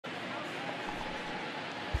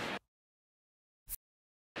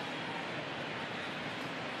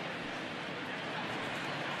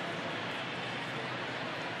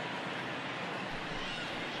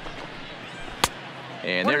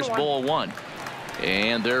And there's ball one.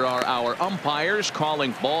 And there are our umpires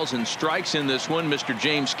calling balls and strikes in this one. Mr.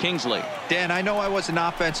 James Kingsley. Dan, I know I was an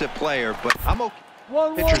offensive player, but I'm okay.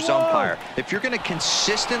 Pitcher's umpire. If you're going to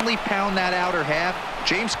consistently pound that outer half,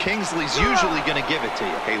 James Kingsley's usually going to give it to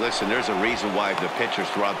you. Hey, listen, there's a reason why the pitchers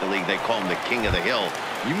throughout the league, they call him the king of the hill.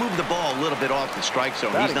 You move the ball a little bit off the strike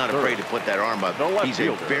zone, he's not afraid to put that arm up. He's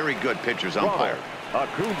a very good pitcher's umpire.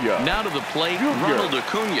 Now to the plate, Ronald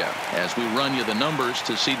Acuna, as we run you the numbers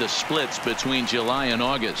to see the splits between July and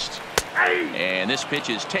August. And this pitch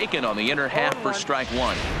is taken on the inner half for strike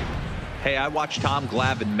one. Hey, I watched Tom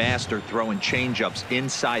Glavine master throwing changeups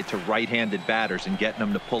inside to right-handed batters and getting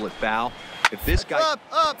them to pull it foul. If this guy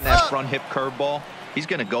that front hip curveball, he's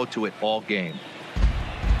going to go to it all game.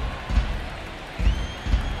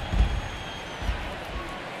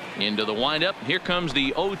 Into the windup. Here comes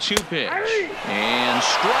the 0-2 pitch. And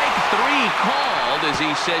strike three called as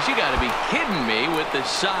he says, you got to be kidding me, with the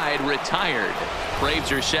side retired.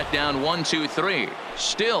 Braves are set down 1-2-3.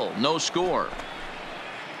 Still no score.